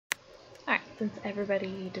Alright, since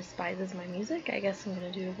everybody despises my music, I guess I'm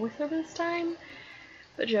gonna do a voiceover this time.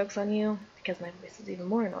 But joke's on you, because my voice is even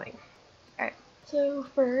more annoying. Alright, so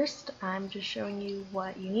first I'm just showing you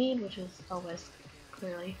what you need, which is a whisk,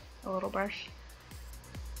 clearly, a little brush.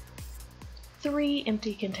 3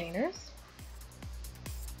 empty containers.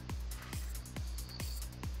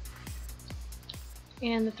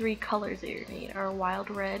 And the 3 colors that you need are Wild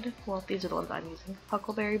Red, well these are the ones I'm using,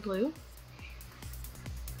 Huckleberry Blue,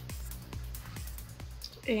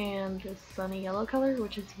 and the Sunny Yellow color,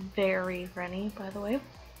 which is very runny by the way,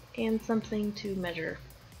 and something to measure,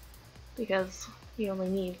 because you only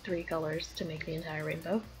need 3 colors to make the entire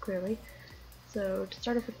rainbow, clearly. So to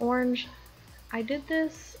start off with orange, I did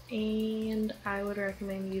this and I would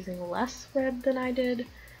recommend using less red than I did,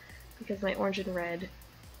 because my orange and red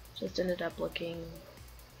just ended up looking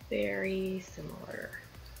very similar.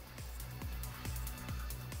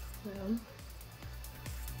 So,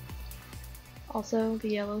 also the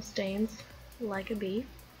yellow stains like a bee.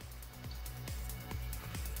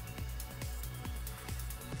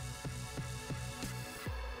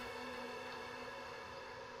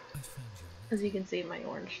 As you can see, my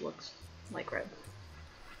orange looks like red.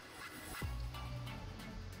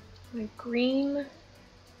 My green,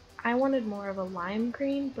 I wanted more of a lime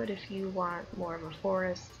green, but if you want more of a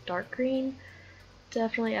forest dark green,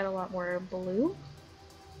 definitely add a lot more blue.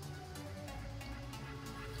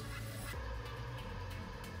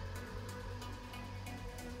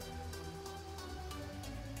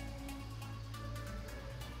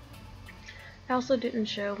 I also didn't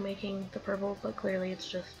show making the purple, but clearly it's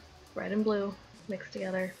just red and blue mixed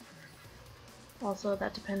together. Also,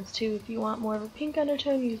 that depends too. If you want more of a pink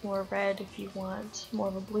undertone, use more red. If you want more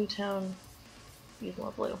of a blue tone, use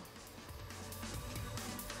more blue.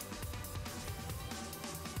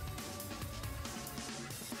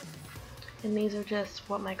 And these are just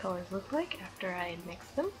what my colors look like after I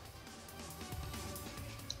mixed them.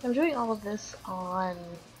 I'm doing all of this on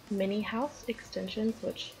Mini House extensions,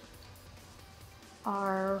 which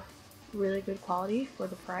are really good quality for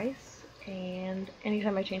the price. And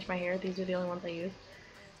anytime I change my hair, these are the only ones I use,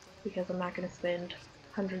 because I'm not going to spend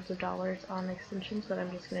hundreds of dollars on extensions that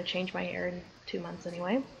I'm just going to change my hair in 2 months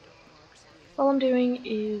anyway. All I'm doing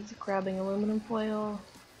is grabbing aluminum foil,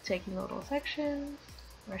 taking little sections,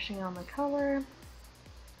 brushing on the color,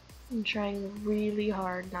 and trying really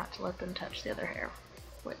hard not to let them touch the other hair,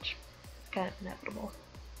 which is kind of inevitable.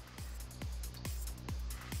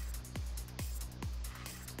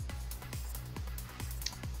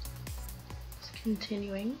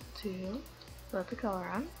 Continuing to let the color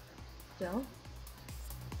on still.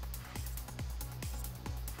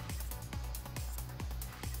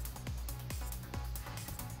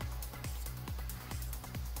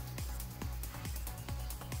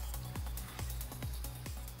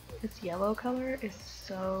 This yellow color is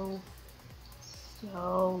so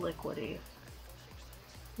liquidy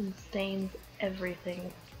and stains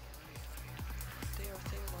everything.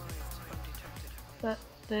 But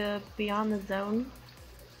the Beyond the Zone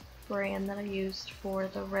brand that I used for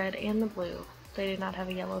the red and the blue, they did not have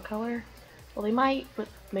a yellow color. Well, they might, but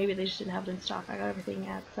maybe they just didn't have it in stock. I got everything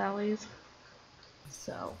at Sally's.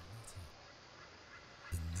 So.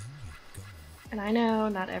 And I know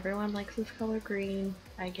not everyone likes this color green.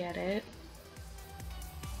 I get it.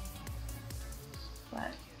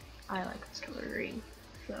 But I like this color green.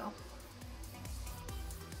 So.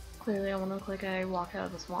 Clearly I want to look like I walked out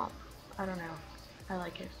of the swamp. I don't know. I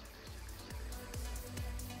like it.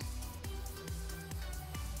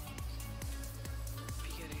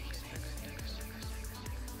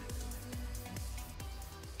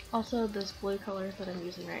 Also, this blue color that I'm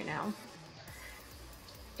using right now,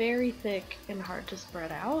 very thick and hard to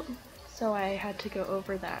spread out, so I had to go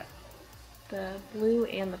over that, the blue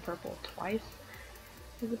and the purple, twice.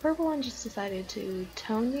 The purple one just decided to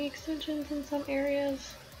tone the extensions in some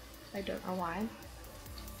areas. I don't know why.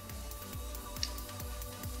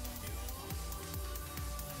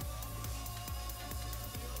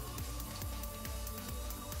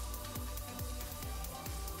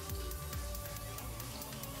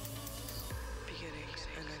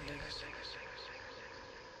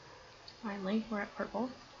 Finally, we're at purple.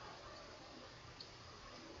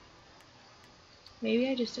 Maybe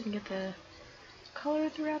I just didn't get the color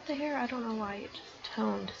throughout the hair. I don't know why it just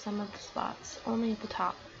toned some of the spots, only at the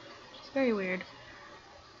top. It's very weird.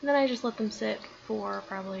 And then I just let them sit for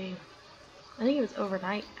probably, I think it was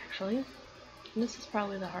overnight actually. And this is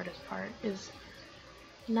probably the hardest part, is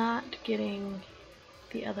not getting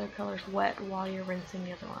the other colors wet while you're rinsing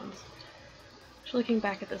the other ones. So looking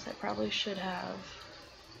back at this, I probably should have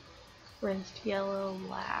rinsed yellow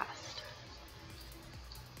last.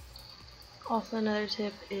 Also, another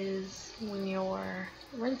tip is when you're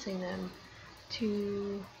rinsing them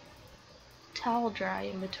to towel dry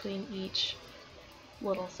in between each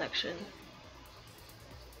little section,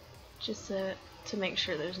 just to make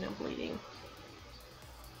sure there's no bleeding.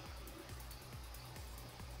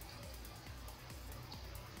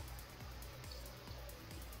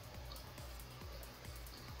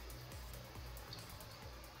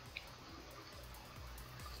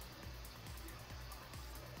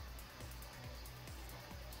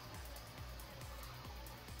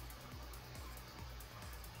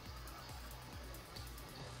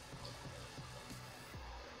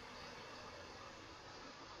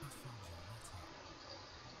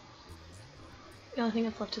 The only thing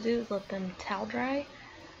that's left to do is let them towel dry.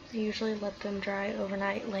 I usually let them dry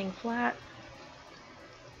overnight laying flat.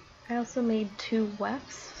 I also made 2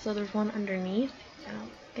 wefts, so there's one underneath. I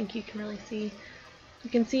don't think you can really see.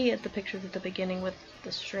 You can see at the pictures at the beginning with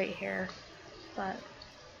the straight hair, but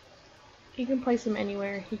you can place them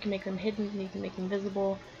anywhere. You can make them hidden, you can make them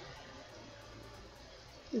visible.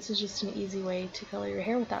 This is just an easy way to color your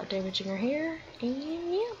hair without damaging your hair,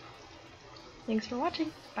 and yeah. Thanks for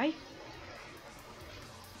watching. Bye!